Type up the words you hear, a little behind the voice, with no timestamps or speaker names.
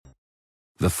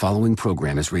The following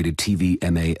program is rated TV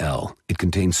MAL. It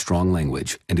contains strong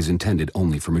language and is intended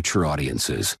only for mature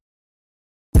audiences.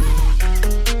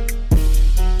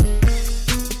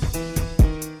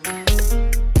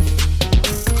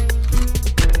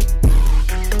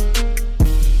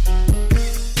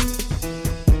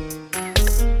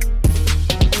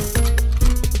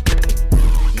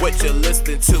 What you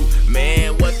listening to,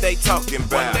 man? What they talking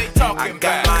about? I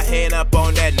got my hand up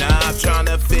on that knob, trying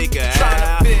to figure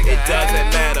out. It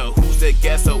doesn't matter who's the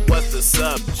guest or what's the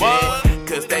subject,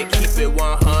 cause they keep it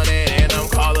 100 and them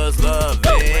callers love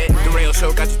it. The radio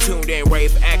show got you tuned in, ready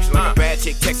for action like a bad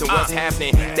chick texting what's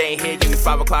happening. They ain't here giving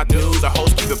 5 o'clock news. Our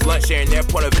hosts keep it blunt, sharing their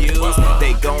point of views.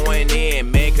 They going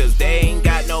in, man, cause they ain't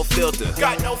got no filter.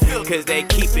 Cause they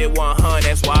keep it 100,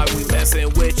 that's why we messing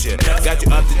with you. Got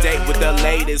you up to date with the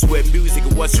latest with music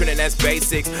and what's trending, that's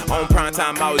basics. On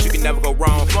primetime hours, you can never go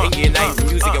wrong. In your night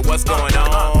music and what's going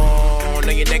on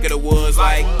in your neck of the woods,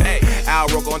 like, hey, Al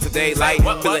Rogo on Today Light.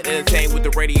 Feeling entertained with the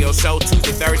radio show.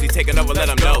 Tuesday, Thursday, taking over, let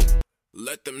them know.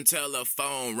 Let them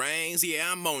telephone rings,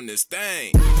 yeah, I'm on this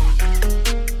thing.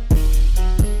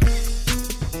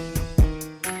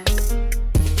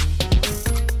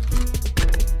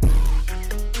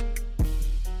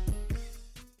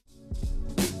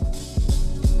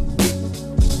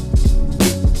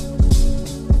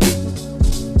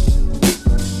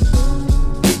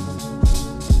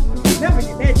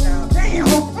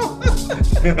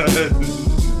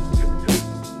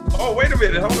 Oh, wait a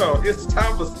minute. Hold on. It's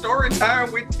time for story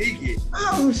time with Tiki.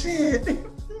 Oh, shit.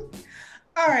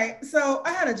 All right. So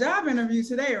I had a job interview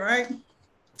today, right?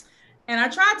 And I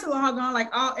tried to log on like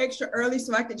all extra early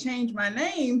so I could change my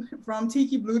name from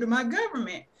Tiki Blue to my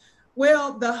government.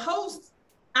 Well, the host,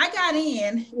 I got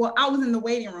in. Well, I was in the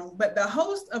waiting room, but the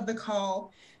host of the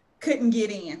call couldn't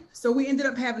get in. So we ended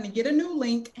up having to get a new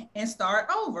link and start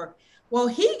over. Well,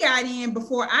 he got in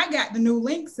before I got the new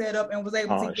link set up and was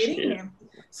able to get in.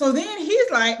 So then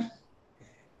he's like,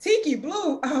 Tiki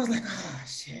Blue. I was like, oh,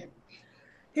 shit.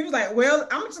 He was like, well,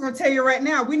 I'm just going to tell you right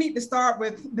now, we need to start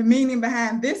with the meaning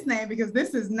behind this name because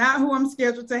this is not who I'm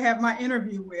scheduled to have my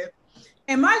interview with.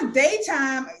 And my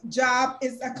daytime job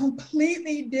is a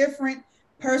completely different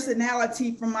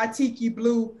personality from my Tiki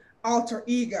Blue alter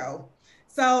ego.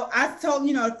 So I told,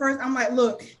 at first I'm like,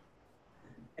 look,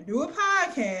 I do a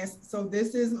podcast, so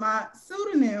this is my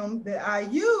pseudonym that I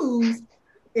use.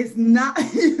 It's not,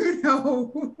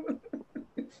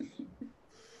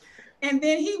 And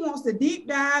then he wants to deep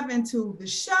dive into the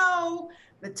show,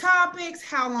 the topics,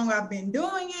 how long I've been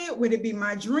doing it. Would it be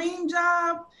my dream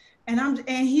job? And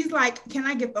he's like, can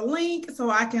I get the link so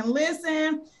I can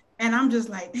listen? And I'm just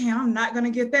like, damn, I'm not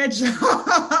gonna get that job.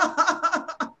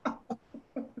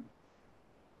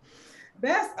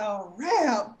 That's a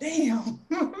wrap. Damn.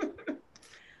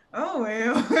 Oh,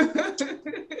 well.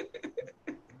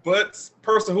 But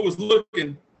person who was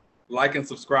looking, like and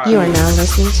subscribe. You are now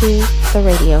listening to The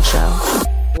Radio Show.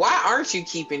 Why aren't you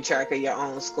keeping track of your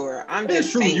own score? I'm That's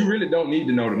just true. saying. You really don't need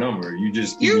to know the number. You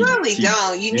really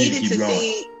don't. You needed to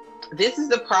see. This is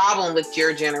the problem with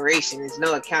your generation. Is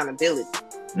no accountability.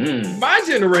 My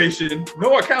generation,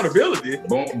 no accountability.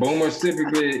 Boomers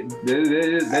typically, that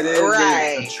is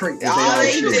right. a trait that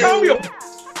they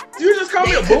You just call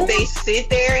me a boomer? They sit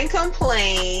there and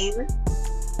complain,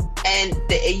 and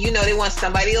they want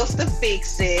somebody else to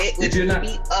fix it, which would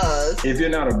be us. If you're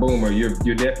not a boomer,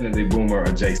 you're definitely boomer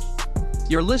adjacent.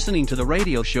 You're listening to The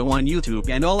Radio Show on YouTube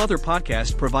and all other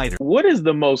podcast providers. What is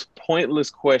the most pointless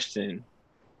question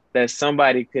that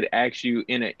somebody could ask you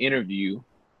in an interview?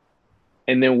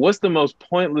 And then what's the most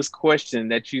pointless question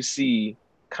that you see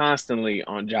constantly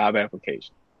on job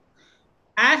applications?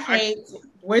 I hate,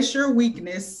 what's your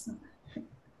weakness?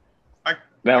 That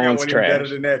one's trash. Better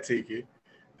than that, Tiki.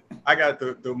 I got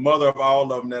the mother of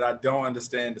all of them that I don't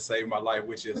understand to save my life,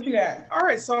 which is, what you got? All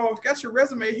right, so I've got your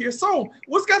resume here. So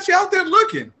what's got you out there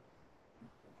looking?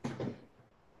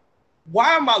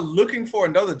 Why am I looking for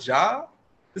another job?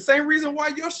 The same reason why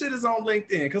your shit is on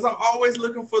LinkedIn, because I'm always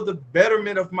looking for the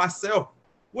betterment of myself.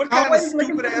 What kind of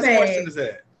stupid ass question is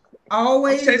that?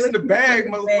 Always I'm chasing the bag,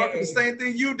 motherfucker. The same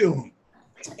thing you doing.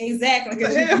 Exactly.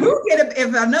 Because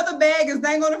if another bag is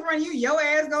dangling in front of you, your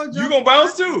ass gonna jump. You gonna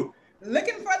bounce too.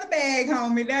 Looking for the bag,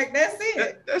 homie. That's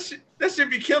it. That should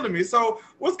be killing me. So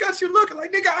what's got you looking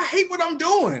like, nigga? I hate what I'm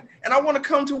doing, and I want to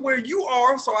come to where you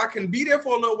are so I can be there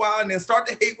for a little while and then start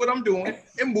to hate what I'm doing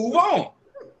and move on.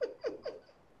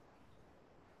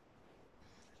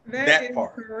 That is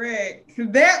part. Correct.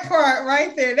 That part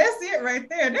right there. That's it right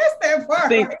there. That's that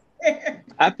part.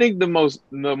 I think the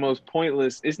most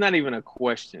pointless, it's not even a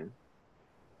question.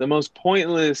 The most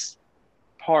pointless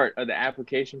part of the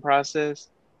application process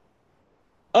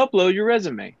upload your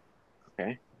resume.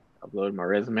 Okay, upload my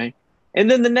resume. And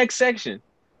then the next section,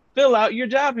 fill out your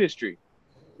job history.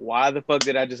 Why the fuck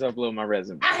did I just upload my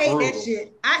resume? I hate that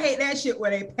shit. I hate that shit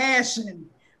with a passion.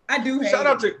 I do hate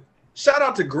it. Shout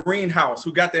out to Greenhouse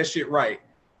who got that shit right.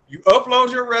 You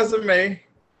upload your resume,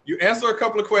 you answer a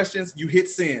couple of questions, you hit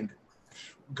send.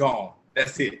 Gone.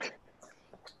 That's it.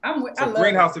 So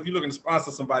Greenhouse, if you're looking to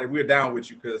sponsor somebody, we're down with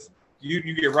you because you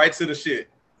get right to the shit.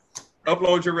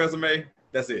 Upload your resume.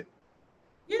 That's it.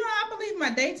 You know, I believe my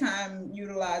daytime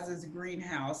utilizes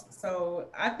Greenhouse, so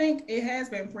I think it has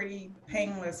been pretty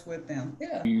painless with them.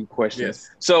 Yeah. Few questions. Yes.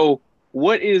 So,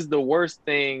 what is the worst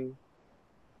thing?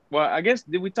 Well, I guess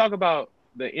did we talk about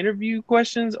the interview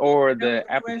questions or the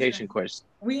application questions?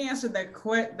 We answered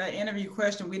the interview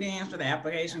question. We didn't answer the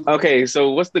application question. Okay,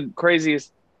 so what's the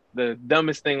craziest, the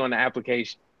dumbest thing on the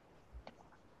application?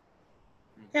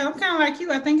 Yeah, I'm kind of like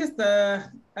you. I think it's the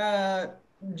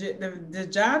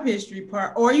job history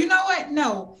part. Or you know what?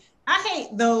 No, I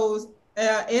hate those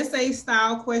essay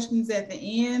style questions at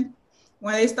the end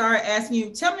when they start asking you,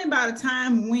 tell me about a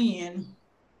time when,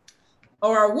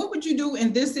 or what would you do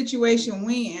in this situation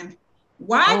when?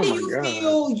 Why do you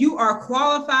feel you are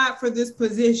qualified for this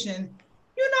position?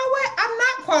 You know what? I'm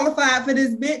not qualified for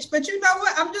this bitch, but you know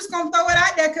what? I'm just going to throw it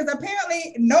out there because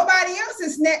apparently nobody else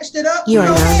has snatched it up. You are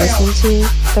now listening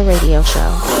to The Radio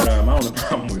Show. But my only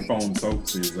problem with foam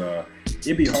soaps is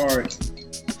it'd be hard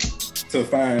to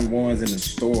find ones in the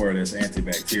store that's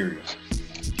antibacterial.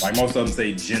 Like most of them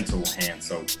say gentle hand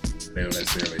soap. They don't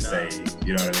necessarily say,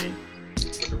 you know what I mean?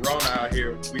 With the Rona out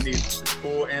here, we need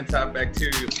full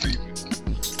antibacterial treatment.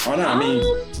 Oh no, I mean,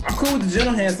 I'm cool with the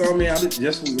gentle hand soap. I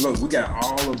mean, look, we got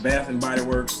all of Bath and Body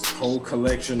Works' whole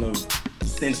collection of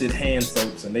scented hand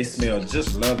soaps, and they smell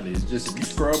just lovely. It's just if you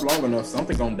scrub long enough,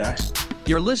 something gonna die.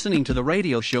 You're listening to The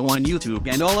Radio Show on YouTube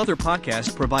and all other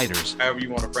podcast providers. However you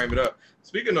want to frame it up.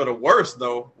 Speaking of the worst,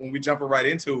 though, when we jumping right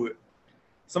into it,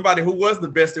 somebody who was the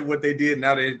best at what they did,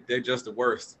 now they're just the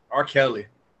worst. R. Kelly,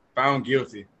 found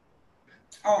guilty.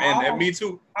 Oh, man, that Me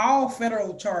Too. All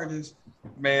federal charges.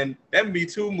 Man, that Me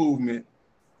Too movement,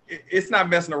 it's not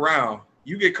messing around.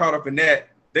 You get caught up in that,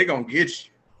 they gonna get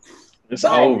you. It's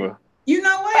over. You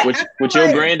know what? What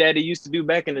your granddaddy used to do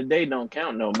back in the day don't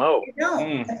count no more.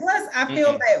 No. Plus, I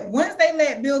feel like once they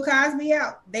let Bill Cosby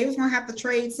out, they was gonna have to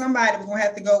trade somebody was gonna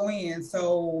have to go in.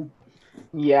 So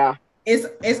yeah,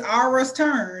 it's Ara's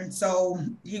turn. So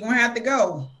he gonna have to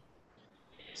go.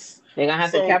 They're gonna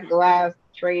have to capitalize,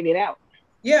 trade it out.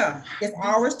 Yeah, it's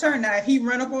Ara's turn. Now, if he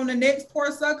run up on the next poor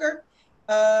sucker,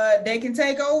 they can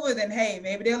take over. Then hey,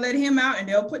 maybe they'll let him out and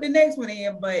they'll put the next one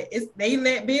in. But they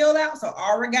let Bill out, so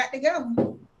Ara got to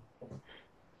go.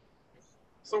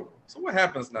 So what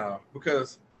happens now?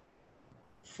 Because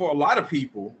for a lot of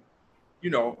people,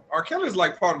 you know, R. Kelly is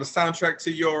like part of the soundtrack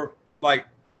to your like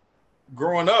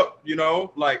growing up. You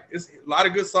know, like it's a lot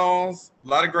of good songs, a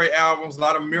lot of great albums, a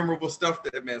lot of memorable stuff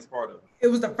that man's part of. It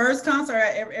was the first concert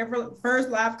first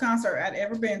live concert I'd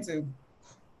ever been to.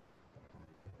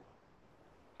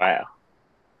 Wow.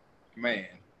 Man.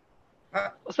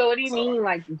 So what do you mean,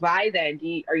 like, by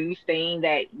that? Are you saying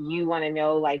that you want to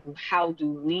know, like, how do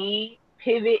we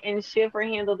pivot and shift or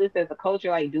handle this as a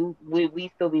culture? Like, would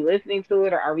we still be listening to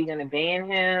it, or are we going to ban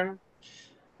him?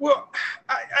 Well,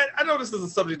 I know this is a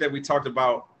subject that we talked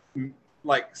about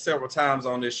like several times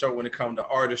on this show when it comes to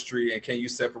artistry and can you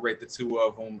separate the two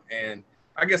of them. And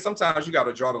I guess sometimes you got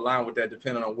to draw the line with that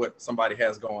depending on what somebody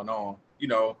has going on, you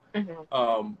know.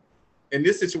 Mm-hmm. In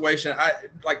this situation,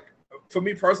 for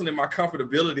me personally, my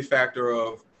comfortability factor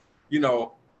of, you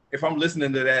know, if I'm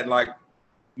listening to that, like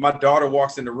my daughter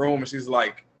walks in the room and she's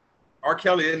like, R.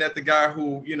 Kelly, isn't that the guy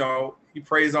who, you know, he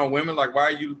preys on women? Like,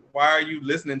 why are you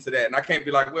listening to that? And I can't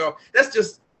be like, well,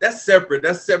 that's separate.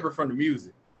 That's separate from the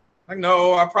music. Like,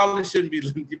 no, you probably shouldn't be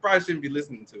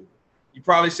listening to it. You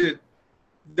probably should.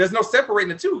 There's no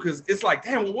separating the two because it's like,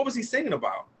 damn, well, what was he singing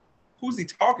about? Who's he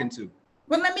talking to?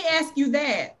 Well, let me ask you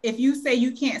that. If you say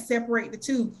you can't separate the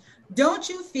two, don't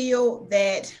you feel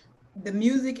that the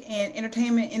music and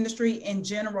entertainment industry in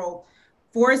general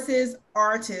forces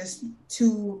artists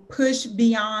to push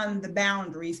beyond the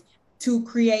boundaries to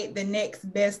create the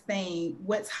next best thing,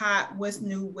 what's hot, what's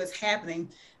new, what's happening?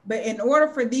 But in order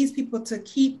for these people to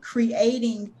keep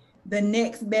creating the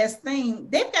next best thing,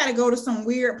 they've got to go to some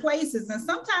weird places. And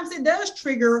sometimes it does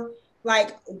trigger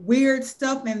like weird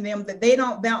stuff in them that they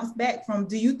don't bounce back from.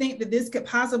 Do you think that this could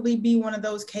possibly be one of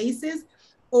those cases?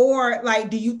 Or like,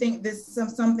 do you think this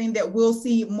is something that we'll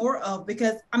see more of?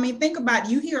 Because I mean, think about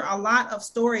it. You hear a lot of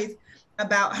stories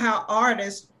about how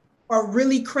artists are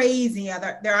really crazy.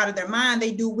 They're out of their mind.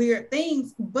 They do weird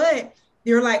things, but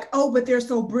they're like, oh, but they're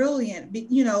so brilliant.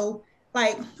 You know,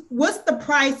 like, what's the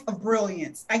price of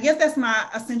brilliance? I guess that's my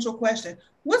essential question.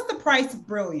 What's the price of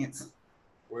brilliance?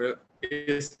 Well,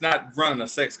 it's not running a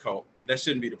sex cult. That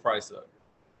shouldn't be the price of it.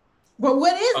 But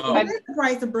what is the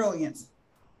price of brilliance?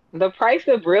 The price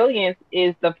of brilliance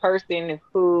is the person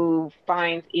who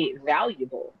finds it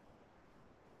valuable.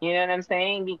 You know what I'm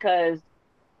saying? Because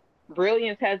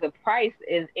brilliance has a price,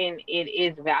 and it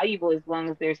is valuable as long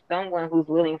as there's someone who's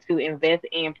willing to invest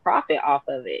and profit off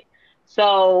of it.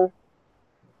 So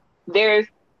there's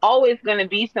always going to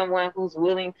be someone who's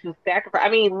willing to sacrifice. I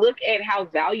mean, look at how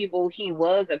valuable he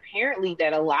was, apparently,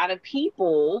 that a lot of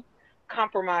people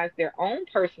compromise their own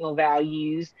personal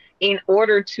values in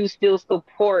order to still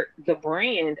support the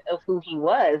brand of who he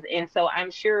was. And so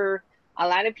I'm sure a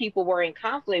lot of people were in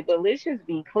conflict, but let's just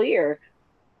be clear.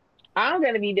 I'm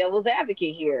going to be devil's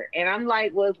advocate here. And I'm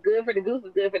like, what's good for the goose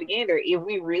is good for the gander. If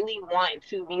we really want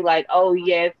to be like, oh,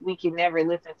 yes, we can never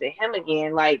listen to him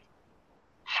again, like,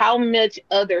 how much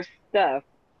other stuff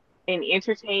in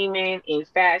entertainment, in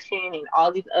fashion, and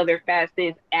all these other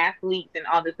facets, athletes, and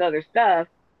all this other stuff,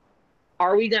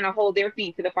 are we going to hold their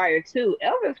feet to the fire too?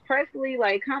 Elvis Presley,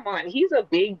 like, come on, he's a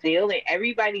big deal and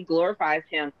everybody glorifies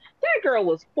him. That girl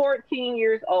was 14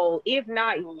 years old, if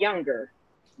not younger.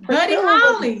 Buddy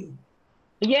Holly.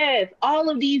 Yes,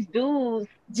 all of these dudes.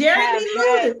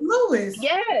 Jeremy Lewis.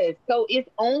 Yes, so it's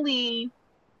only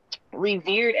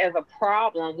revered as a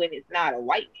problem when it's not a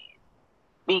white man,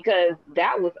 because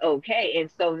that was okay. And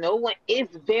so no one,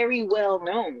 it's very well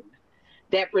known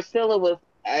that Priscilla was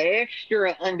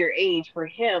extra underage for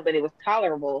him, but it was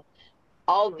tolerable.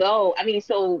 Although, I mean,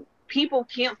 so people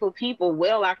cancel people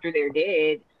well after they're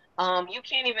dead. You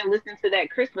can't even listen to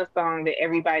that Christmas song that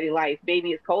everybody likes,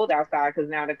 "Baby It's Cold Outside," because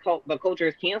now the culture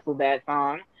has canceled that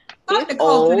song. Fuck the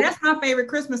culture. That's my favorite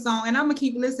Christmas song, and I'm gonna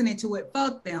keep listening to it.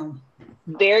 Fuck them.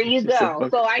 There you go.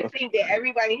 So I think that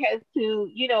everybody has to,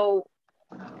 you know,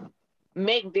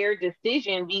 make their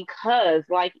decision, because,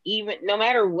 like, even no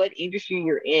matter what industry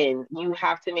you're in, you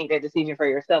have to make that decision for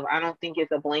yourself. I don't think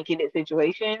it's a blanketed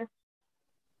situation.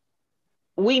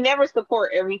 We never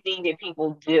support everything that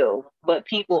people do, but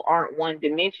people aren't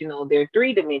one-dimensional. They're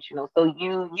three-dimensional. So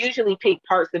you usually pick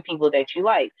parts of people that you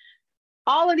like.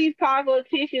 All of these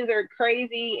politicians are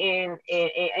crazy and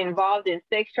involved in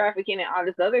sex trafficking and all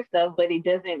this other stuff, but it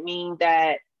doesn't mean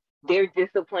that they're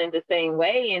disciplined the same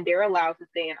way and they're allowed to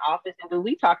stay in office. And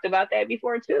we talked about that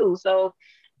before too. So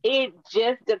it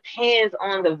just depends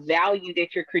on the value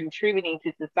that you're contributing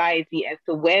to society as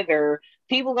to whether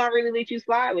people are going to really let you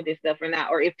slide with this stuff or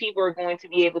not, or if people are going to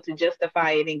be able to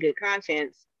justify it in good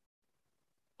conscience,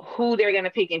 who they're going to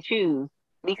pick and choose.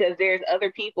 Because there's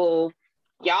other people,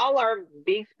 y'all are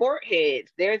big sport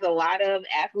heads. There's a lot of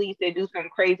athletes that do some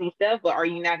crazy stuff, but are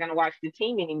you not going to watch the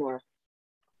team anymore?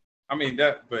 I mean,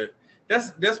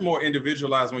 that's more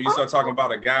individualized when you start talking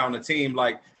about a guy on the team.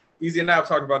 Like Easy and I have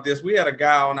talked about this. We had a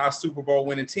guy on our Super Bowl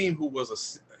winning team who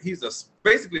was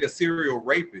basically a serial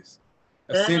rapist,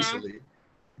 essentially.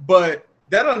 But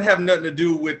that doesn't have nothing to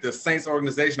do with the Saints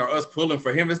organization or us pulling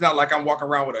for him. It's not like I'm walking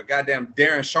around with a goddamn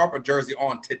Darren Sharper jersey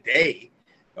on today.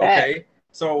 Okay.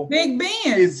 So Big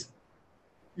Ben.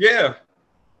 Yeah.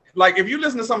 Like, if you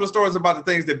listen to some of the stories about the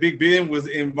things that Big Ben was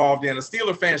involved in, a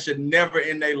Steeler fan should never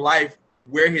in their life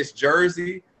wear his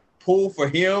jersey, pull for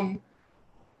him,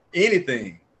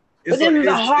 anything. But this is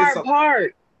the hard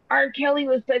part. R. Kelly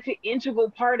was such an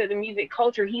integral part of the music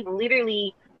culture. He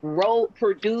literally wrote,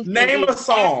 produced. Name a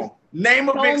song. Name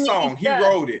a big song. He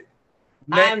wrote it.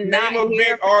 Name a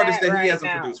big artist that he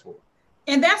hasn't produced for.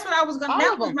 And that's what I was going to,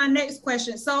 that was my next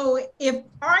question. So if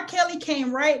R. Kelly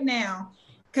came right now,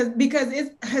 because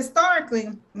it's historically,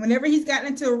 whenever he's gotten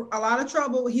into a lot of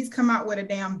trouble, he's come out with a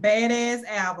damn badass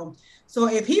album. So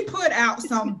if he put out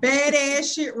some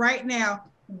badass shit right now,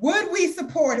 would we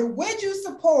support it? Would you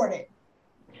support it?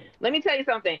 Let me tell you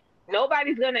something.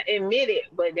 Nobody's gonna admit it,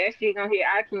 but that shit gonna hit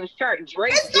iTunes chart.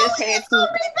 Drake just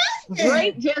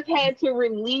had to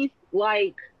release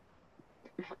like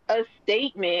a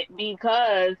statement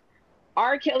because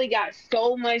R. Kelly got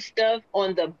so much stuff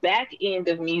on the back end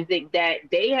of music that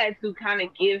they had to kind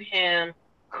of give him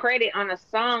credit on a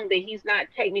song that he's not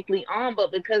technically on,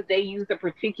 but because they used a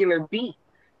particular beat,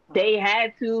 they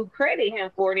had to credit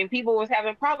him for it, and people was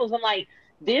having problems. I'm like,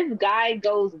 this guy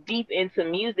goes deep into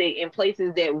music in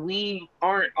places that we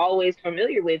aren't always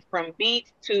familiar with, from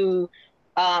beats to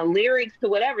lyrics to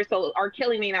whatever. So R.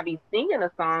 Kelly may not be singing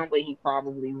a song, but he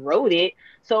probably wrote it.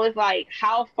 So it's like,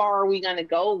 how far are we going to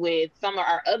go with some of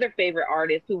our other favorite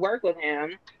artists who work with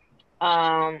him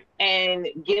and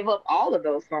give up all of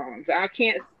those songs? I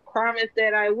can't promise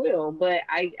that I will, but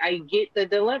I get the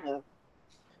dilemma.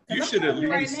 You should at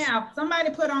least right now. If somebody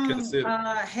put on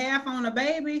half on a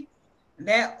baby,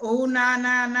 that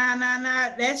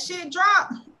that shit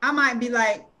drop. I might be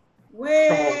like, well,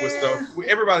 come on with stuff.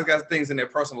 Everybody's got things in their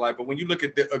personal life, but when you look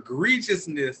at the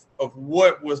egregiousness of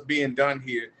what was being done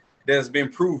here, that has been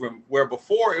proven. Where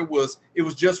before it was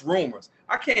just rumors.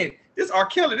 I can't. This R.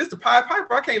 Kelly, this the Pied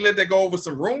Piper. I can't let that go over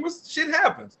some rumors. Shit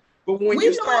happens. But when we knew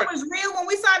it was real when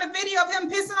we saw the video of him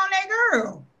pissing on that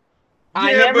girl.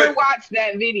 I never watched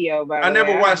that video, but I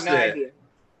never watched that. Idea.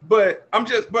 But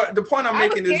the point I'm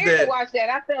making is that to watch that.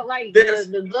 I felt like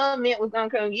the government was gonna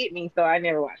come get me, so I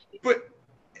never watched it. But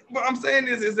what I'm saying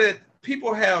is that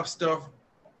people have stuff,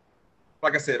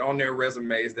 like I said, on their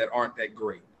resumes that aren't that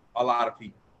great. A lot of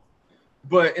people.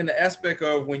 But in the aspect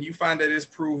of when you find that it's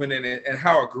proven and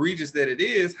how egregious that it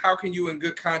is, how can you in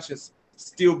good conscience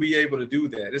still be able to do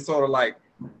that? It's sort of like,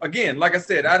 again, like I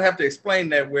said, I'd have to explain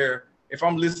that where if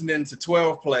I'm listening to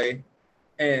 12 play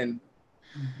and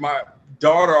my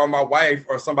daughter or my wife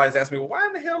or somebody's asking me, well, why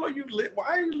in the hell are you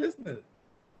listening?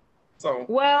 So,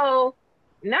 well,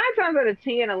 9 times out of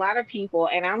 10, a lot of people,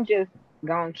 and I'm just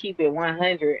going to keep it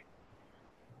 100,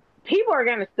 people are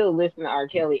going to still listen to R.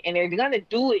 Kelly, and they're going to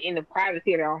do it in the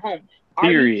privacy of their own home. Are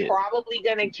you probably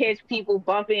going to catch people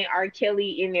bumping R.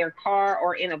 Kelly in their car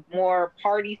or in a more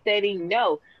party setting?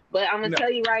 No. But I'm going to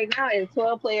tell you right now, if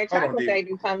 12-player chocolate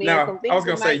factory come in, now, I was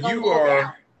going to say,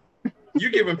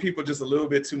 you're giving people just a little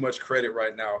bit too much credit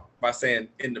right now by saying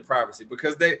in the privacy,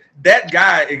 because that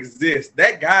guy exists.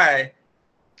 That guy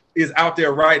is out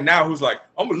there right now who's like,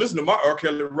 I'm going to listen to my R.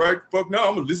 Kelly right fuck now.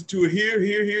 I'm going to listen to it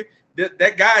here.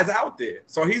 That guy's out there.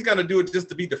 So he's going to do it just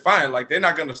to be defiant. Like, they're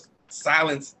not going to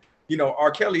silence,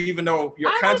 R. Kelly, even though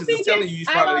your conscience is telling you should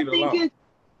probably leave it alone.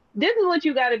 This is what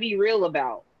you got to be real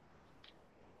about.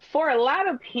 For a lot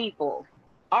of people,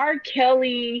 R.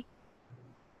 Kelly,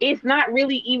 it's not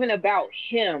really even about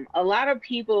him. A lot of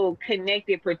people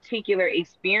connected particular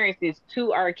experiences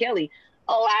to R. Kelly.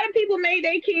 A lot of people made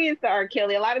their kids to R.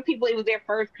 Kelly. A lot of people, it was their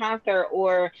first concert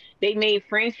or they made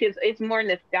friendships. It's more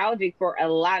nostalgic for a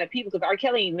lot of people because R.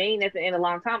 Kelly ain't made nothing in a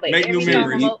long time. But make new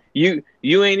memories.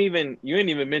 You ain't even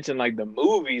mentioned like the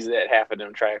movies that half of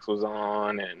them tracks was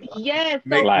on, and yes,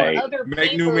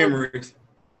 make new memories.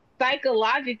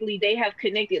 Psychologically, they have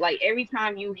connected. Like every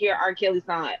time you hear R. Kelly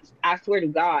songs, I swear to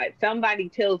God, somebody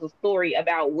tells a story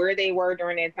about where they were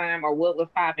during that time or what was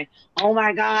popping. Oh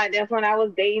my God, that's when I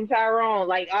was dating Tyrone.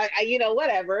 Like I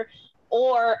whatever.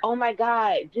 Or oh my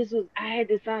God, I had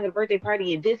this song at a birthday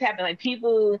party and this happened. Like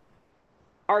people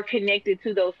are connected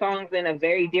to those songs in a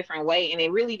very different way, and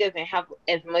it really doesn't have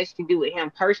as much to do with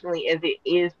him personally as it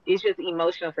is. It's just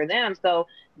emotional for them. So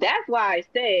that's why I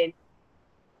said,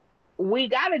 we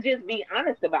got to just be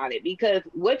honest about it, because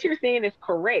what you're saying is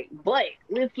correct, but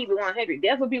let's keep it 100.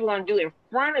 That's what people are going to do in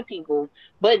front of people,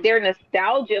 but their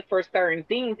nostalgia for certain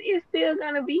things is still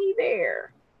going to be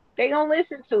there. They going to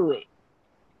listen to it.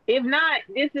 If not,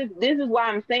 this is why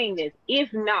I'm saying this.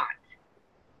 If not,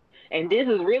 and this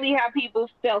is really how people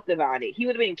felt about it, he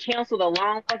would have been canceled a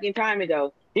long fucking time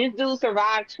ago. This dude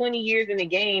survived 20 years in the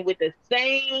game with the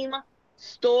same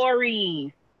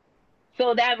stories.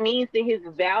 So that means that his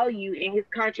value and his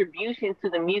contribution to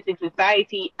the music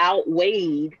society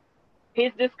outweighed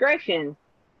his discretion.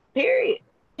 Period.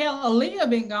 Hell, Aaliyah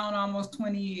been gone almost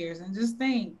 20 years, and just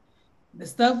think, the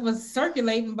stuff was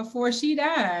circulating before she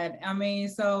died. I mean,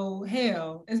 so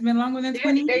hell, it's been longer than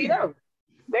 20 years.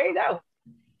 There you go.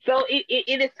 So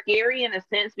it is scary in a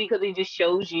sense because it just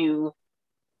shows you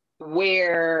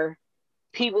where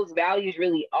people's values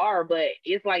really are, but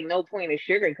it's like no point of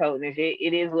sugarcoating it.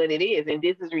 It is what it is, and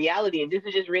this is reality, and this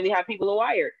is just really how people are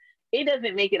wired. It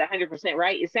doesn't make it 100%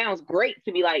 right. It sounds great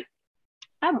to be like,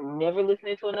 I'm never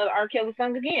listening to another R. Kelly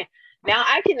song again. Now,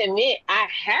 I can admit I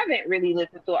haven't really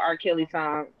listened to an R. Kelly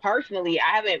song personally.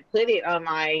 I haven't put it on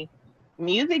my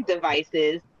music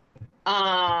devices.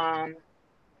 However,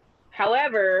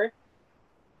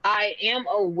 I am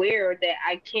aware that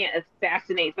I can't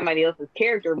assassinate somebody else's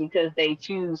character because they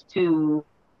choose to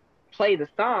play the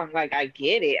song. Like, I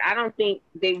get it. I don't think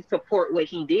they support what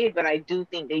he did, but I do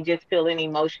think they just feel an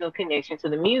emotional connection to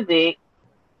the music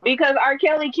because R.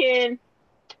 Kelly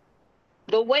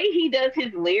the way he does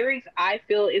his lyrics, I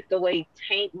feel it's the way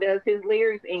Tank does his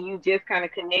lyrics, and you just kind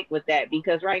of connect with that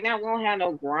because right now we don't have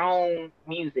no grown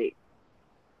music.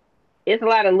 It's a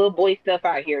lot of little boy stuff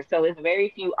out here. So it's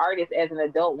very few artists as an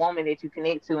adult woman that you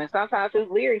connect to. And sometimes his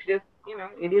lyrics just,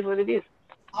 it is what it is.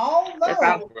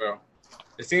 Well,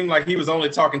 it seemed like he was only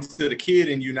talking to the kid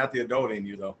in you, not the adult in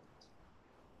you, though.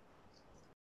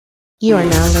 You are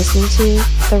now listening to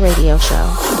The Radio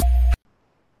Show.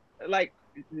 Like,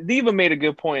 Diva made a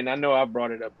good point. I know I brought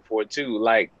it up before, too.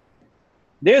 Like,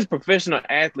 there's professional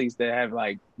athletes that have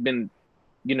like been,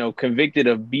 convicted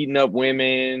of beating up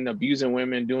women, abusing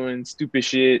women, doing stupid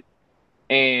shit.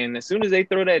 And as soon as they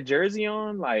throw that jersey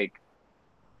on, like,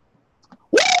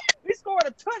 woo! We scored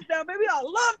a touchdown, baby. I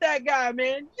love that guy,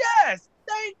 man. Yes,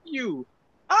 thank you.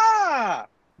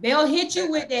 They'll hit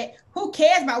you with that. Who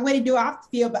cares about what he do off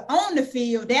the field, but on the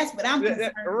field, that's what I'm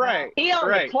concerned right. about. He on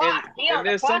the clock. And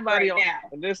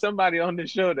there's somebody on the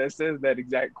show that says that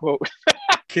exact quote.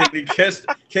 Can he catch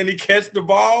the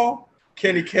ball?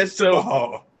 Can he catch the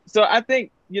ball? So I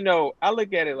think, I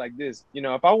look at it like this.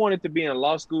 If I wanted to be in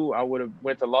law school, I would have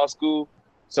went to law school.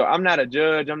 So I'm not a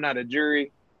judge. I'm not a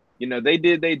jury. They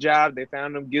did their job. They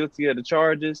found them guilty of the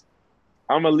charges.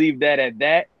 I'm going to leave that at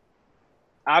that.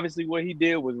 Obviously, what he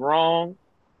did was wrong.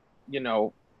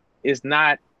 It's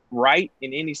not right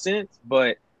in any sense.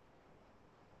 But,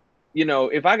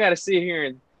 if I got to sit here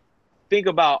and think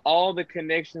about all the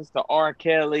connections to R.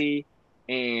 Kelly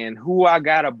and who I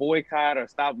got to boycott or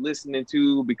stop listening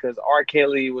to because R.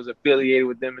 Kelly was affiliated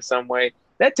with them in some way,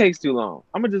 that takes too long.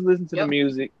 I'm going to just listen to the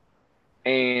music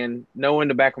and know in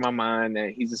the back of my mind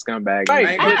that he's a scumbag.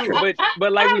 Right.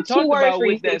 But like we talked about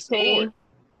with that sport.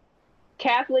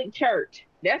 Catholic Church.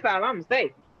 That's all I'm gonna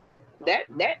say. That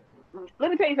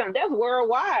let me tell you something. That's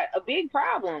worldwide a big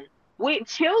problem with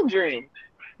children.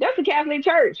 That's the Catholic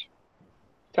Church.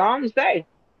 That's all I'm gonna say.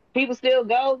 People still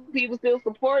go. People still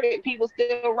support it. People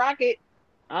still rock it.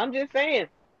 I'm just saying.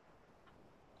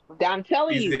 I'm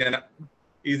telling you.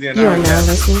 You are now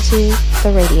listening to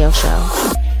The Radio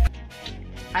Show.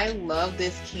 I love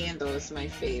this candle. It's my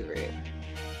favorite.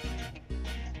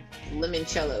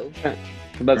 Limoncello. I'm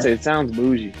about to say, it sounds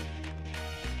bougie.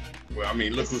 Well, I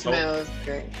mean, look who's smells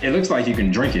great. It looks like you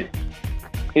can drink it.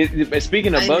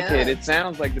 Speaking of Buckhead, it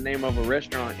sounds like the name of a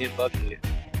restaurant in Buckhead.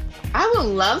 I would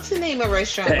love to name a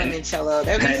restaurant Limoncello.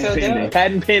 That'd be so dope.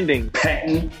 Patent pending.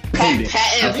 Patent pending.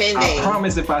 I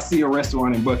promise if I see a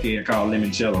restaurant in Buckhead called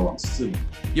Limoncello, I'm suing.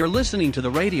 You're listening to The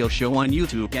Radio Show on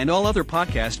YouTube and all other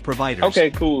podcast providers.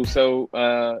 Okay, cool.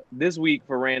 So this week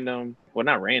for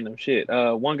not random shit,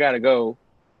 one gotta go.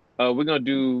 We're going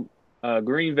to do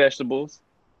green vegetables,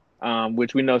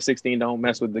 which we know 16 don't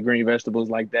mess with the green vegetables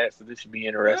like that, so this should be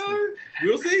interesting.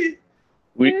 We'll see.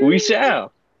 We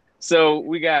shall. So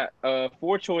we got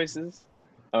 4 choices: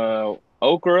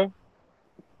 okra,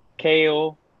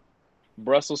 kale,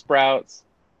 Brussels sprouts,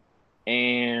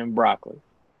 and broccoli.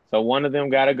 So one of them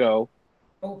got to go.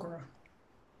 Okra.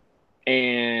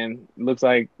 And looks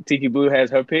like Tiki Blue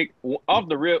has her pick. Off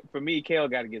the rip, for me, kale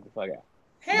got to get the fuck out.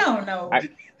 Hell no. I can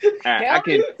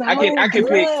pick.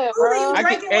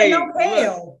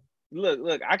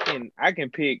 Look, I can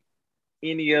pick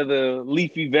any other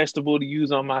leafy vegetable to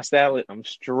use on my salad. I'm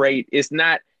straight. It's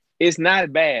not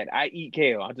bad. I eat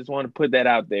kale. I just want to put that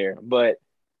out there. But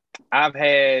I've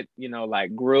had,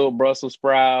 like grilled Brussels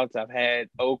sprouts. I've had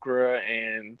okra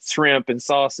and shrimp and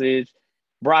sausage.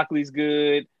 Broccoli's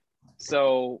good.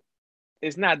 So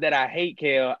it's not that I hate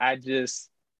kale. I just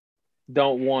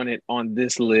don't want it on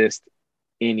this list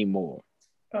anymore.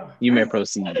 You may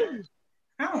proceed. I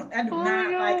do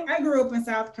not like. I grew up in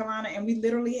South Carolina, and we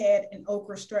literally had an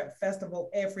okra strut festival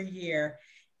every year,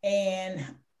 and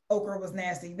okra was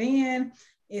nasty then.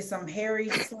 It's some hairy,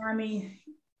 slimy,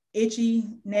 itchy,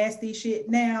 nasty shit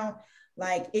now.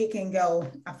 Like, it can go.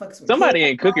 I fucks with somebody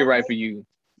ain't cooking right for you.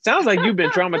 Sounds like you've been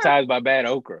traumatized by bad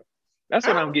okra. That's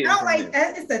what I'm getting. I don't like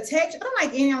that. It's the texture. I don't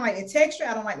like any. I don't like the texture.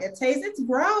 I don't like the taste. It's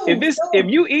gross. If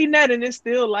you eating that and it's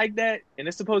still like that and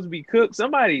it's supposed to be cooked,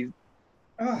 somebody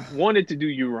wanted to do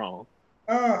you wrong.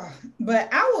 But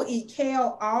I will eat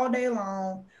kale all day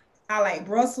long. I like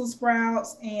Brussels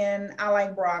sprouts and I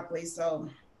like broccoli. So,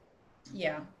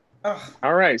 yeah.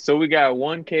 All right. So we got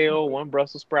 1 kale, 1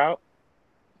 Brussels sprout.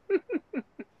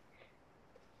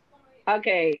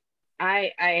 Okay.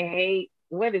 I hate,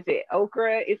 what is it?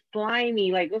 Okra. It's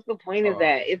slimy. Like, what's the point of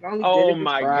that? It's only oh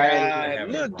my God.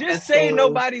 Look, just say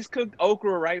nobody's cooked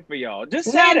okra right for y'all.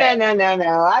 Just say that.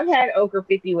 No. I've had okra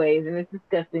 50 ways and it's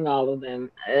disgusting, all of them.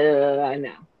 I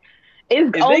know.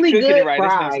 It's if only good it right,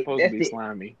 fried. it's not supposed to be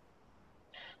slimy.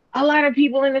 A lot of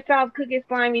people in the South cook it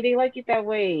slimy. They like it that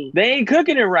way. They ain't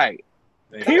cooking it right.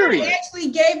 Period. Somebody actually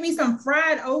gave me some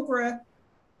fried okra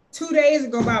 2 days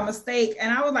ago by mistake,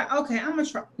 and I was like, okay, I'm gonna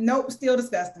try. Nope, still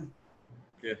disgusting.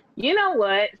 Yeah. You know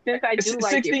what? Since I do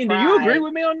like 16, it do fried, you agree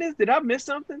with me on this? Did I miss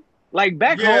something? Like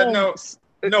back home, no,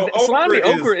 slimy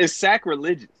okra is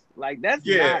sacrilegious. Like that's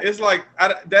it's like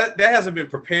that hasn't been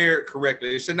prepared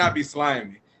correctly. It should not be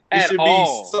slimy. It at should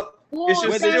all. It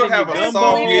should still have a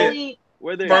soft.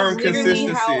 firm That's literally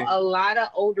consistency. how a lot of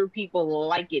older people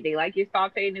like it. They like it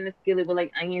sauteed in the skillet with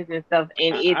like onions and stuff.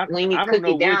 And when you I cook don't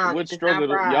know it down, what it's struggle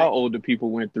not fried. y'all older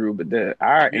people went through, but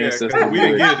our Yeah, ancestors, because we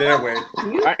didn't get it that way.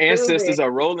 our ancestors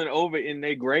are rolling over in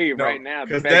their grave right now.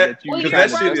 The 'cause fact that- that you Well, Because you're that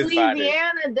from shit is-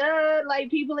 Louisiana, duh. Like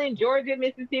people in Georgia,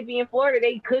 Mississippi, and Florida,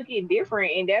 they cook it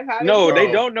different, and that's how. No, they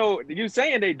they don't know. You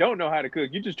saying they don't know how to cook?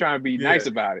 You just trying to be nice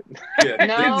about it. Yeah,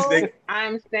 No, they-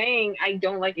 I'm saying I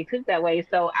don't like it cooked that way,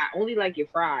 so I only like it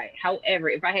fried. However,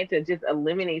 if I had to just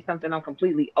eliminate something I'm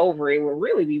completely over, it would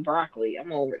really be broccoli.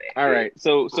 I'm over that. All right,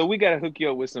 so we gotta hook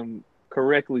you up with some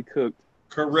correctly cooked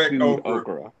stewed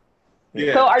okra.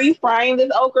 Yeah. So are you frying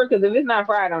this okra? Because if it's not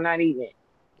fried, I'm not eating it.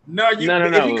 No, if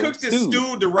you cook this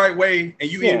stewed the right way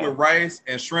and you eat it with rice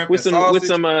and shrimp with and some sausage, with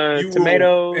some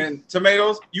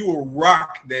tomatoes, you will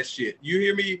rock that shit. You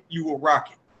hear me? You will rock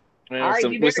it.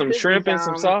 And with some shrimp and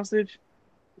some sausage.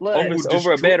 Look,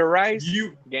 Over a bed of rice.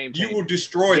 Game changer. You will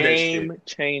destroy that shit. Game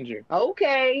changer.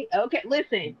 Okay.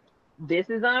 Listen, this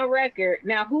is on record.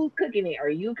 Now, who's cooking it? Are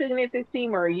you cooking it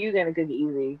 16 or are you gonna cook it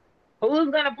easy?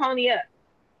 Who's gonna pony up?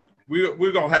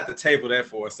 We're gonna have to table that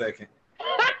for a second.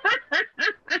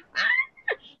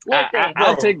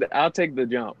 I'll take the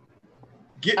jump.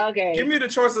 Give me the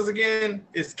choices again.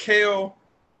 It's kale,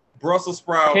 Brussels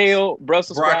sprouts,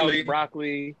 sprouts,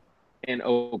 broccoli, and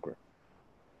okra.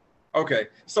 Okay,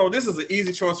 so this is an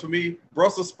easy choice for me.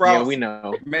 Brussels sprouts. Yeah, we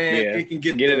know. Man, it can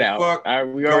get it out.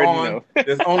 We already know.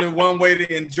 There's only one way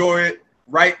to enjoy it,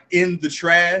 right in the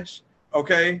trash.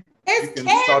 Okay. It's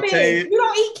cabbage. You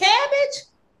don't eat cabbage?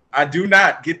 I do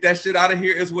not. Get that shit out of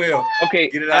here as well. Okay,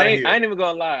 get it out of here. I ain't even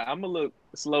gonna lie. I'm gonna look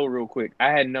slow real quick. I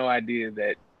had no idea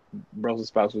that Brussels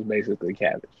sprouts was basically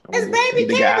cabbage. It's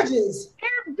baby cabbages.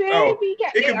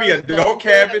 It could be adult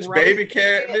cabbage, baby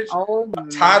cabbage,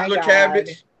 toddler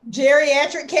cabbage.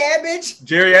 Geriatric cabbage.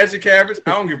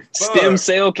 I don't give a fuck. Stem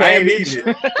cell cabbage. I ain't eating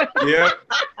it.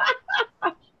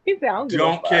 Yep. He said, I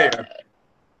don't care.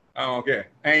 I don't care.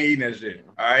 I ain't eating that shit.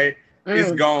 All right.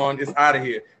 It's gone. It's out of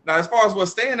here. Now, as far as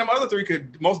what's staying, them other three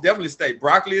could most definitely stay.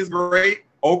 Broccoli is great.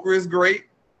 Okra is great.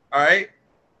 All right.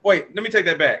 Wait, let me take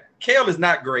that back. Kale is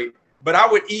not great, but I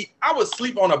would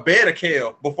sleep on a bed of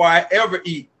kale before I ever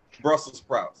eat Brussels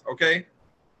sprouts. Okay.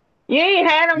 You ain't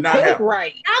had them cooked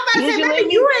right. I'm about to say,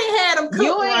 baby, you ain't had them cooked right.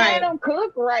 You ain't had them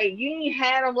cooked right. You ain't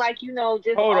had them like,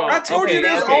 just. Hold on. I told you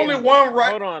there's only one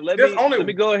right. Hold on. Let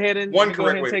me go ahead and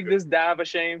take this dive of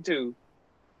shame too.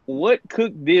 What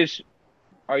cooked dish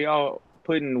are y'all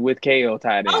putting with kale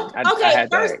tied in? Okay,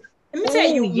 first, let me tell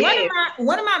you,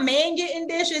 one of my main getting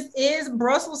dishes is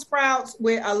Brussels sprouts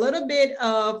with a little bit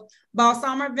of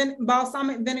balsamic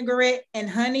vinaigrette and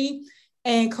honey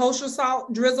and kosher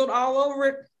salt drizzled all over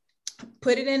it.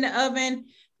 Put it in the oven,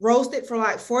 roast it for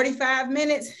like 45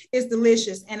 minutes. It's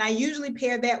delicious. And I usually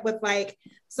pair that with like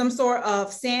some sort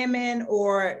of salmon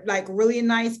or like really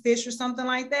nice fish or something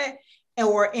like that.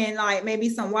 Or in like maybe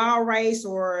some wild rice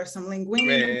or some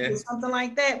linguine or something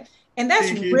like that. And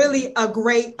that's really a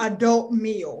great adult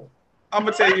meal. I'm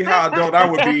gonna tell you how adult I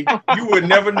would be. You would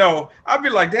never know. I'd be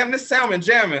like, damn, this salmon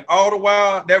jamming. All the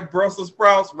while, that Brussels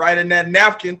sprouts right in that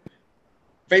napkin,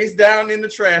 face down in the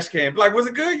trash can. Like, was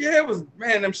it good? Yeah, it was.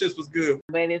 Man, them shits was good.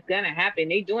 But it's gonna happen.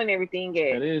 They doing everything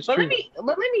good. That is true.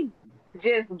 Let me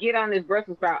just get on this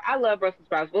Brussels sprout. I love Brussels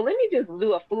sprouts, but let me just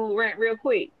do a food rant real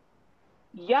quick.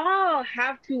 Y'all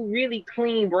have to really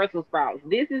clean Brussels sprouts.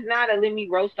 This is not let me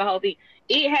roast the whole thing.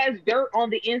 It has dirt on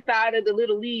the inside of the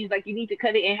little leaves. Like you need to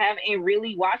cut it and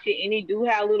really wash it. And it do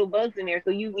have little bugs in there,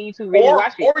 so you need to really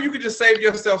wash it. Or you could just save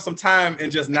yourself some time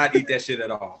and just not eat that shit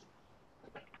at all.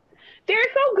 They're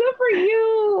so good for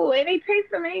you, and they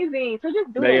taste amazing. So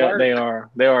just do it. They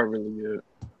are really good.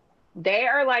 They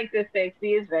are like the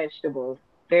sexiest vegetables.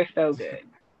 They're so good.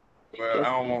 Well, I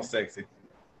don't want sexy.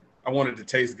 I want it to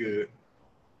taste good.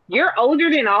 You're older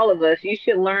than all of us. You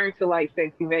should learn to like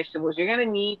sexy vegetables. You're gonna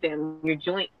need them. Your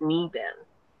joints need them.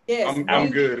 Yes, I'm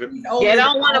good. You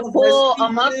don't want to pull a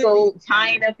muscle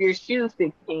tying up your shoe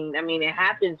 16. I mean, it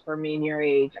happens for me in your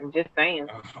age. I'm just saying.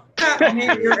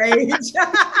 Your age.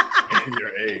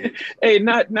 Your age. Hey,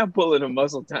 not pulling a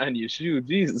muscle tying your shoe.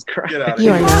 Jesus Christ.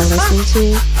 You are now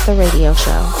listening to The Radio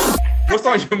Show. What's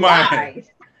on your mind?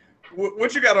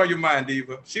 What you got on your mind,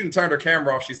 Diva? She didn't turn her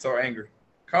camera off. She's so angry.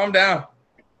 Calm down.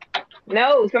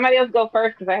 No, somebody else go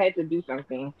first because I had to do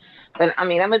something. But I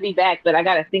mean, I'm gonna be back, but I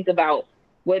gotta think about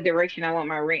what direction I want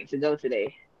my rant to go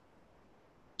today.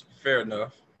 Fair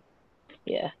enough.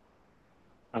 Yeah.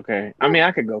 Okay. I mean,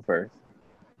 I could go first.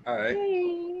 All right.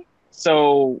 Hey.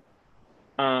 So,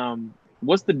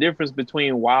 what's the difference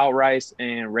between wild rice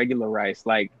and regular rice?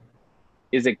 Like,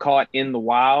 is it caught in the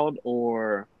wild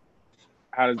or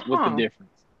What's the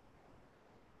difference?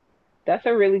 That's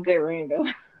a really good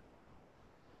random.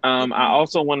 I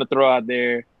also want to throw out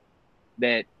there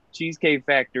that Cheesecake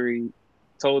Factory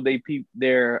told the people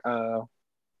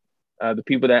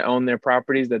that own their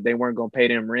properties that they weren't going to pay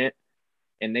them rent,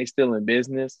 and they still in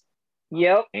business.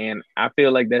 Yep. And I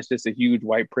feel like that's just a huge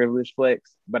white privilege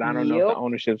flex, but I don't know if the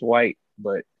ownership's white,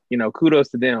 but kudos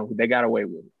to them. They got away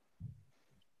with it.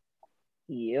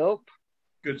 Yep.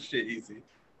 Good shit, Easy.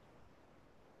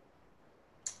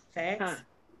 Facts. Huh.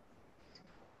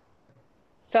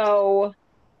 So,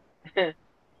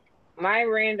 my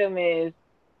random is,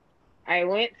 I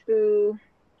went to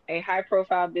a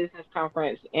high-profile business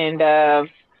conference, and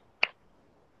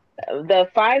the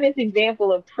finest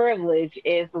example of privilege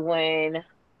is when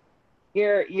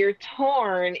you're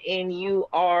torn and you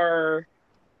are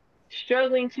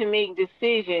struggling to make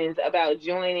decisions about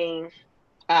joining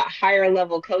a higher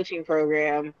level coaching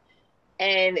program,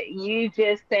 and you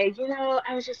just say,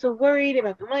 I was just so worried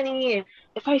about the money and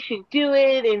if I should do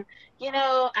it, and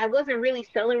I wasn't really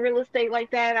selling real estate like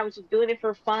that. I was just doing it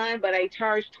for fun, but I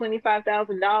charged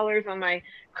 $25,000 on my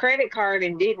credit card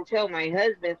and didn't tell my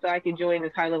husband so I could join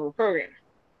this high level program.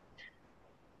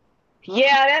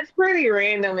 Yeah, that's pretty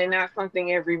random and not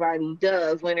something everybody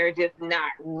does when they're just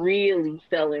not really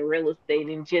selling real estate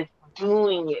and just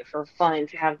doing it for fun,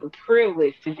 to have the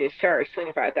privilege to just charge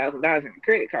 $25,000 on a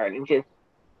credit card and just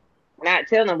not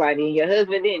tell nobody, and your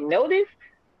husband didn't notice.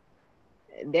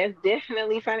 That's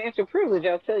definitely financial privilege,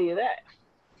 I'll tell you that.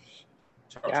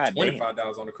 Charge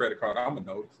 $25 on the credit card, I'm gonna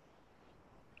notice.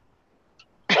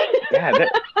 Yeah,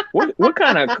 what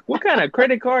kind of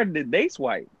credit card did they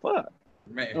swipe? Fuck.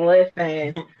 Man.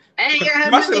 Listen.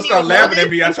 My shit start laughing at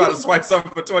me. I try to swipe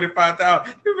something for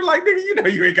 $25,000. You be like,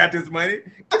 nigga, you ain't got this money.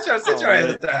 Sit your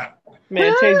ass down.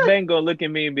 Man, Chase Bank gonna look at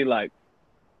me and be like,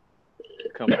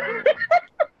 come on.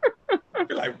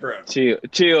 Be like, bro. Chill,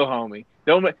 homie.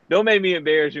 Don't make me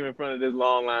embarrass you in front of this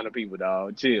long line of people,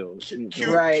 dog. Chill. Cue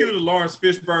the Lawrence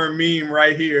Fishburne meme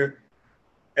right here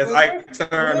as Ike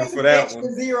Turner for that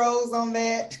one. Zeros on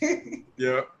that.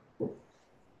 Yeah.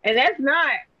 And that's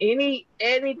not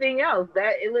anything else.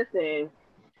 Listen,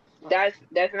 that's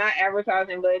not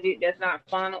advertising budget. That's not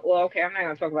fun. Well, okay, I'm not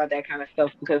gonna talk about that kind of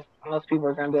stuff because most people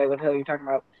are gonna be like, "What the hell are you talking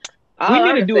about?" We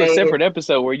need to do a separate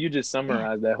episode where you just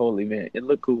summarize that whole event. It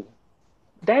looked cool.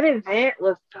 That event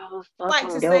was so fucking like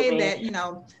to dope, say man. that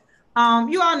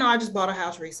you all know I just bought a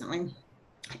house recently,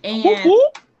 and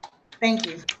thank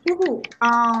you.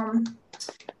 I'm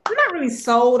not really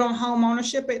sold on home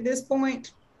ownership at this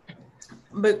point.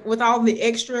 But with all the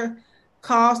extra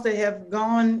costs that have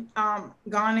gone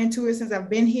into it since I've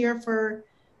been here for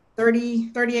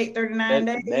 38, 39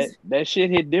 days. That shit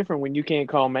hit different when you can't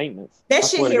call maintenance. That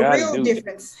shit hit real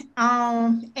difference.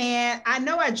 And I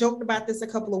know I joked about this a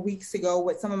couple of weeks ago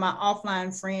with some of my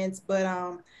offline friends,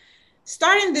 but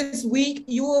starting this week,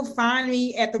 you will find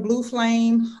me at the Blue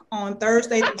Flame on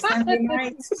Thursday through Sunday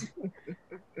nights.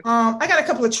 I got a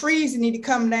couple of trees that need to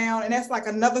come down, and that's like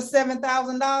another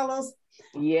 $7,000.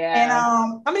 Yeah. And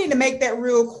I'm gonna need to make that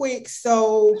real quick.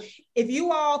 So if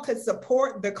you all could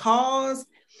support the cause,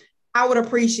 I would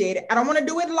appreciate it. I don't want to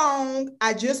do it long.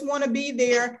 I just want to be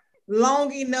there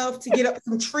long enough to get up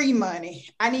some tree money.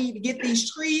 I need to get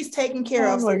these trees taken care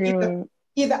of. So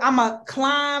either I'm gonna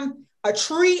climb a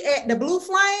tree at the Blue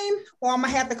Flame, or I'm gonna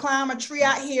have to climb a tree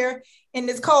out here in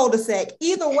this cul-de-sac.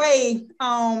 Either way,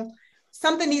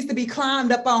 something needs to be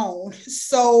climbed up on.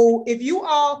 So if you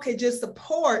all could just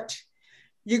support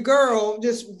your girl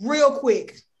just real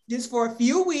quick, just for a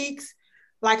few weeks,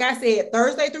 like I said,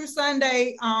 Thursday through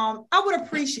Sunday, I would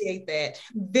appreciate that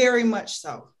very much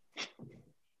so.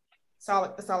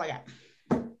 That's all I got.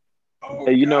 Oh,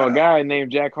 hey, a guy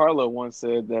named Jack Harlow once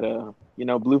said that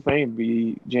Blue Flame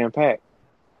be jam-packed.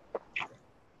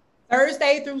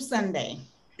 Thursday through Sunday.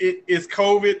 It is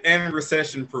COVID and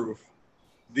recession proof.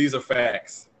 These are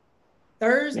facts.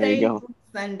 Thursday through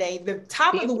Sunday. The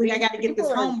top of the week, I got to get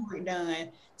this homework done.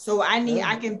 So I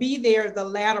can be there the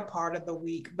latter part of the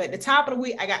week. But the top of the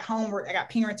week, I got homework. I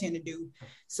got parenting to do.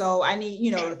 So I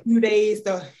need, a few days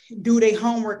to do their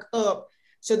homework up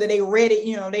so that they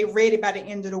ready, they ready by the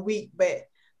end of the week. But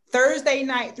Thursday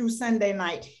night through Sunday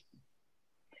night.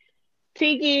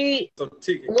 Tiki,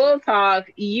 we'll talk.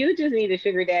 You just need a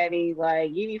sugar daddy.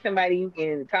 Like, you need somebody you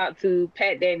can talk to,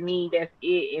 pat that knee, that's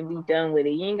it, and be done with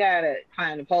it. You ain't gotta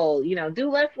climb the pole. Do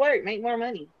less work, make more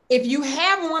money. If you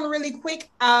have one really quick,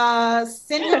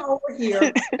 send it over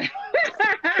here.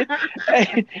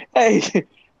 hey,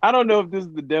 I don't know if this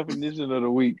is the definition of the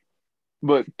week,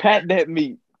 but pat that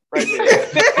meat right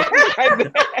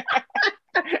there.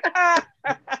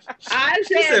 I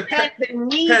said pat the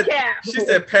kneecap. She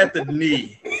said pat the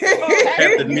knee.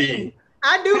 Pat the knee.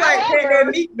 I do like pat that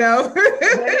knee though.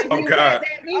 Oh God.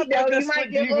 You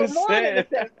might get a little more than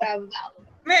 $7,000.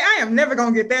 Man, I am never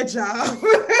gonna get that job.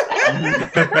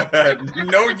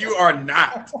 No, you are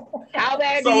not. How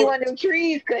bad do you want them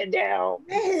trees cut down?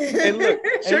 And look,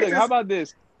 how about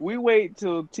this? We wait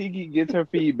till Tiki gets her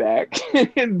feedback,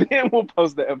 and then we'll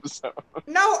post the episode.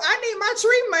 No, I need my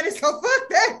tree money, so fuck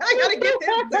that. I gotta get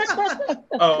this done.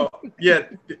 Oh,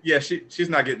 yeah, she's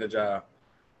not getting a job.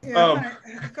 Yeah,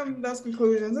 I come to those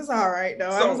conclusions. It's all right,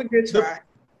 though. That was a good try.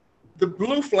 The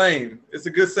Blue Flame, it's a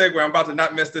good segue. I'm about to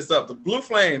not mess this up. The Blue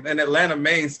Flame, an Atlanta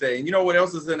mainstay. And you know what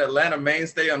else is an Atlanta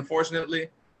mainstay, unfortunately?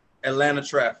 Atlanta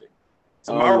traffic.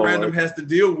 Tomorrow Random has to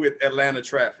deal with Atlanta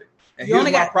traffic. And you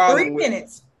only got 3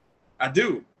 minutes. I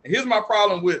do. And here's my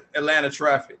problem with Atlanta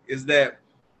traffic is that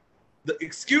the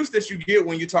excuse that you get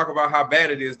when you talk about how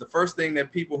bad it is, the first thing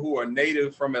that people who are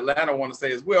native from Atlanta want to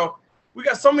say is, well, we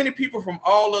got so many people from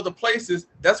all other places.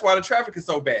 That's why the traffic is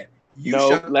so bad.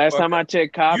 Last time I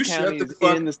checked, Cobb County is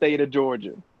in the state of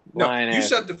Georgia. You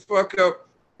shut the fuck up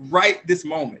right this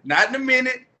moment. Not in a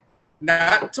minute,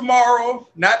 not tomorrow,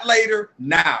 not later,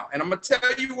 now. And I'm going to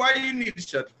tell you why you need to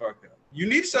shut the fuck up. You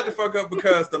need to shut the fuck up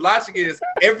because the logic is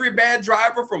every bad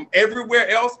driver from everywhere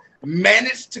else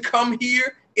managed to come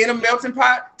here in a melting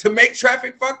pot to make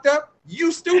traffic fucked up.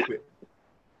 You stupid.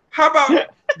 How about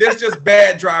there's just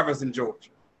bad drivers in Georgia?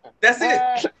 That's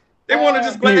it. They want to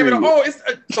just blame it on,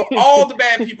 so all the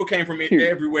bad people came from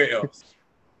everywhere else.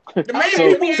 The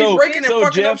main people breaking and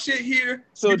fucking up shit here,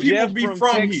 so Jeff from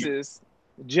Texas,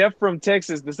 here. Jeff from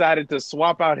Texas decided to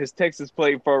swap out his Texas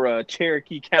plate for a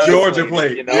Cherokee County Georgia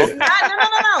plate. You know?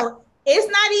 No. It's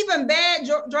not even bad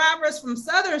drivers from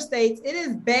southern states. It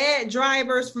is bad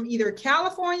drivers from either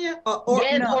California or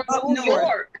New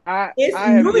York. It's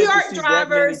New York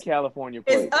drivers. California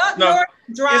plates. It's up north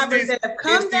drivers that have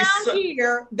come down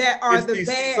here that are the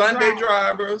bad Sunday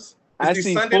drivers. I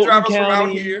see Sunday drivers from out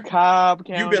here. Cobb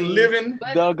County. You've been living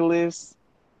Douglas.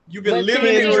 You've been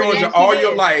living in Georgia all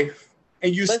your life,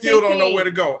 and you still don't know where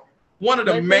to go. One of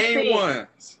the main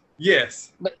ones.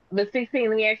 Yes. But 16,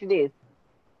 let me ask you this.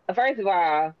 First of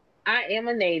all, I am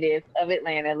a native of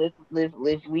Atlanta.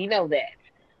 We know that.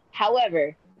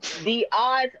 However, the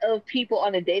odds of people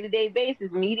on a day-to-day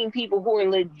basis meeting people who are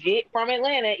legit from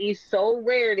Atlanta is so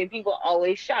rare that people are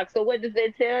always shocked. So what does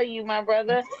that tell you, my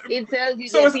brother? It tells you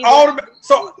so that it's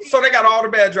all so they got all the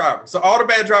bad drivers. So all the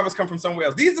bad drivers come from somewhere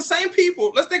else. These are the same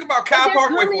people. Let's think about Kyle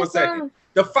Parkway for a second.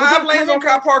 The 5 lanes on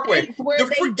Kyle Parkway.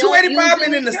 The 285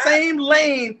 been in the same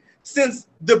lane since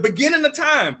the beginning of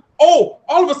time. Oh,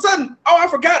 all of a sudden, I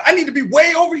forgot. I need to be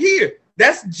way over here.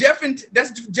 That's Jeff in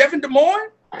Des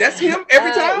Moines. That's him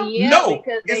every time. No,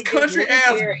 it's country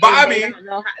ass Bobby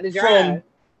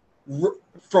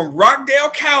from Rockdale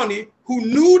County who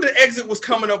knew the exit was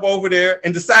coming up over there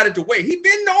and decided to wait. He'd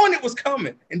been knowing it was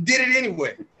coming and did it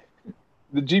anyway.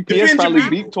 The GPS probably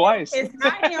beeped twice. It's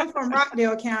not him from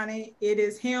Rockdale County. It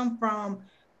is him from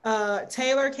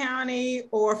Taylor County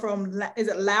or from, is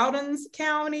it Loudons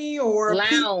County or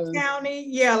Peach County?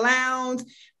 Yeah, Lowndes,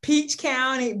 Peach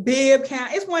County, Bibb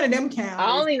County. It's one of them counties.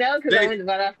 I only know because I went to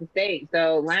vote off the state.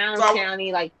 So Lowndes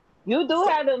County, like, you do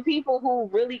have the people who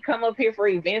really come up here for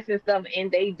events and stuff,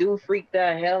 and they do freak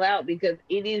the hell out because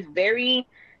it is very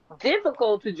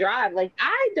difficult to drive. Like,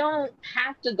 I don't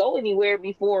have to go anywhere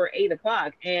before 8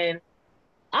 o'clock, and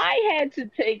I had to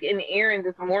take an errand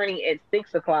this morning at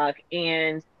 6 o'clock,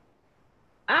 and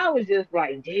I was just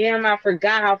like, damn, I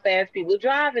forgot how fast people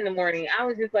drive in the morning. I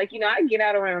was just like, I get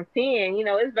out around 10,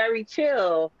 it's very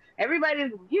chill.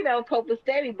 Everybody's,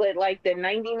 copacetic, but like the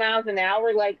 90 miles an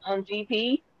hour, like on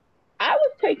GP, I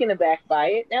was taken aback by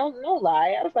it. No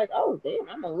lie. I was like, oh, damn,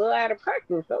 I'm a little out of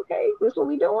practice. Okay, this what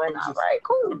we doing? All right,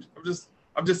 cool.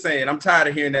 I'm just saying, I'm tired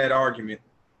of hearing that argument.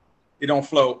 It don't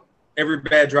float. Every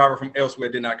bad driver from elsewhere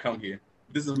did not come here.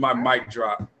 This is my mic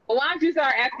drop. Well, why don't you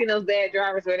start asking those bad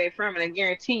drivers where they're from, and I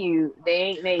guarantee you they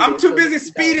ain't native. I'm too busy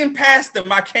speeding past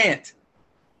them. I can't.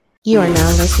 You are now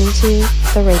listening to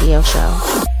The Radio Show.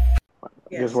 I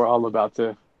guess we're all about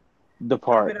to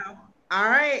depart. All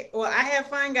right. Well, I had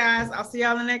fun, guys. I'll see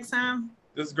y'all the next time.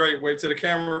 This is great. Wave to the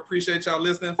camera. Appreciate y'all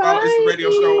listening. Follow It's The Radio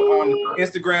Show on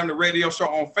Instagram, The Radio Show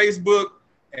on Facebook.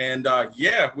 And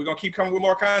we're going to keep coming with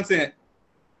more content.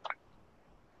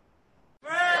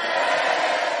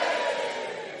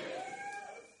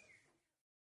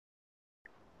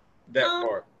 That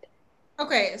part.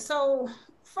 Okay, so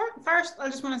first, I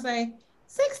just want to say,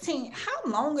 16, how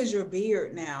long is your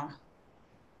beard now?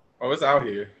 Oh, it's out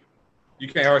here. You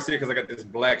can't hardly see it because I got this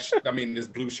this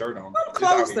blue shirt on. I'm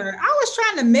closer. I was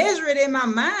trying to measure it in my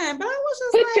mind, but I was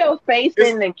just put your face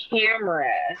in the camera.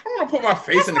 I don't want to put my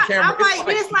face in the camera.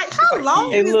 It's like how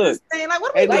long is this thing? Like,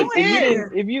 what are we doing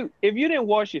here? If you didn't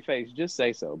wash your face, just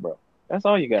say so, bro. That's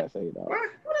all you gotta say, dog. What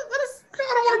is? I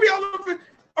don't want to be all over.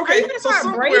 Okay, so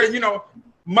somewhere,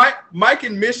 Mike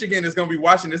in Michigan is gonna be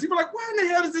watching this. He'll be like, "Why in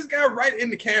the hell is this guy right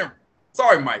in the camera?"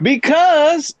 Sorry, Mike.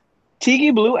 Because Tiki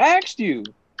Blue asked you.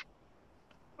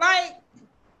 Like,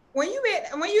 when you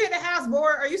at the house, boy,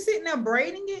 are you sitting there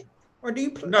braiding it, or do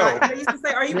you? No. Like, I used to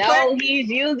say, are you? No, he's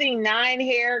using 9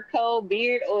 Hair Co.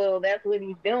 beard oil. That's what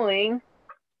he's doing.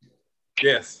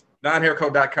 Yes,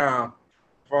 9hairco.com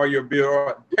for all your beard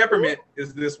oil. Peppermint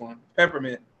is this one.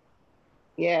 Peppermint.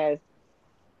 Yes.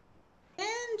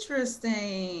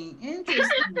 Interesting. I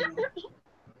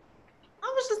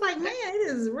was just like, man, it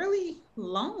is really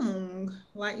long.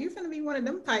 Like, you're gonna be one of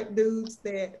them type dudes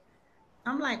that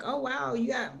I'm like, oh wow, you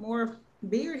got more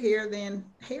beard hair than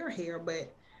hair,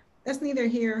 but that's neither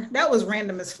here. That was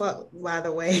random as fuck, by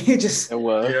the way. It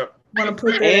was. Yep. Want to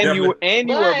put that and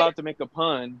you were about to make a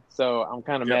pun, so I'm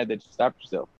kind of mad that you stopped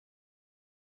yourself.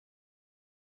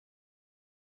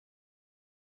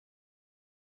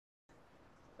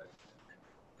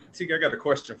 Tiki, I got a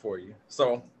question for you.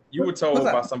 So you were told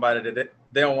by somebody that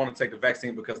they don't want to take the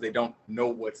vaccine because they don't know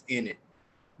what's in it.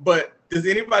 But does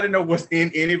anybody know what's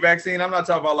in any vaccine? I'm not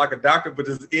talking about like a doctor, but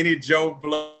does any Joe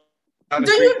Blow in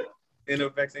a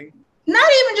vaccine?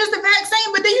 Not even just the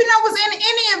vaccine, but do you know what's in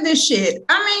any of this shit?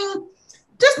 I mean,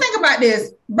 just think about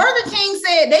this. Burger King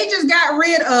said they just got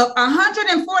rid of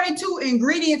 142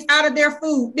 ingredients out of their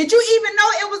food. Did you even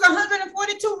know it was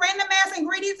 142 random ass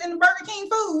ingredients in the Burger King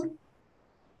food?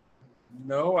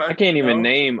 No, I can't even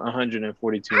name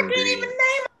 142 ingredients. I can't even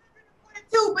name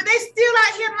 142, but they still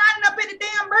out here lining up at the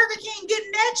damn Burger King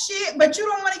getting that shit, but you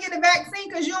don't want to get a vaccine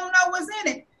because you don't know what's in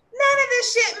it. None of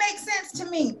this shit makes sense to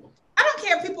me. I don't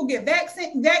care if people get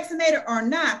vaccinated or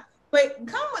not, but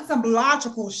come with some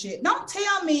logical shit. Don't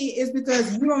tell me it's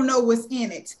because you don't know what's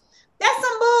in it. That's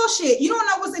some bullshit. You don't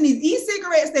know what's in these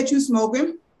e-cigarettes that you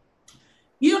smoking.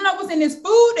 You don't know what's in this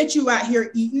food that you out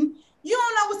here eating. You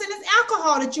don't know what's in this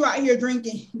alcohol that you out here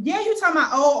drinking. Yeah, you talking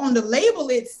about, on the label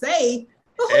it say,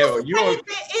 but who's to say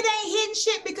that it ain't hidden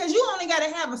shit because you only got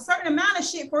to have a certain amount of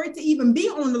shit for it to even be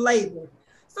on the label.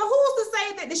 So who's to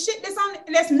say that the shit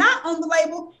that's not on the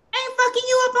label ain't fucking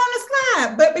you up on the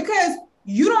slide? But because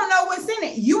you don't know what's in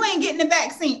it, you ain't getting the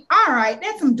vaccine. All right,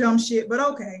 that's some dumb shit, but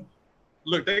okay.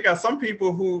 Look, they got some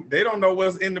people who they don't know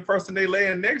what's in the person they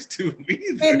laying next to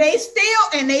either. And they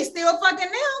still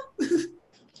fucking them.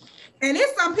 And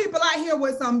it's some people out here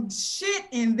with some shit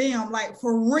in them, like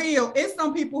for real. It's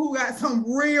some people who got some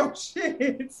real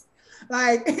shit.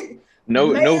 Like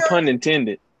no pun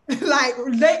intended. Like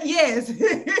yes.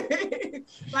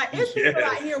 Like it's people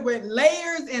out here with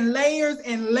layers and layers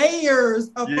and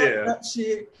layers of fucked up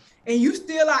shit. And you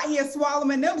still out here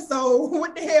swallowing them. So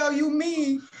what the hell you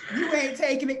mean you ain't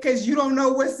taking it because you don't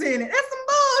know what's in it? That's some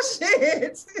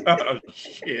bullshit. Oh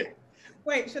shit.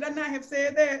 Wait, should I not have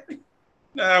said that?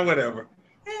 Nah, whatever.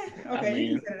 Okay,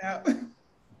 you can get it out.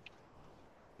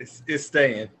 It's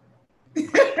staying.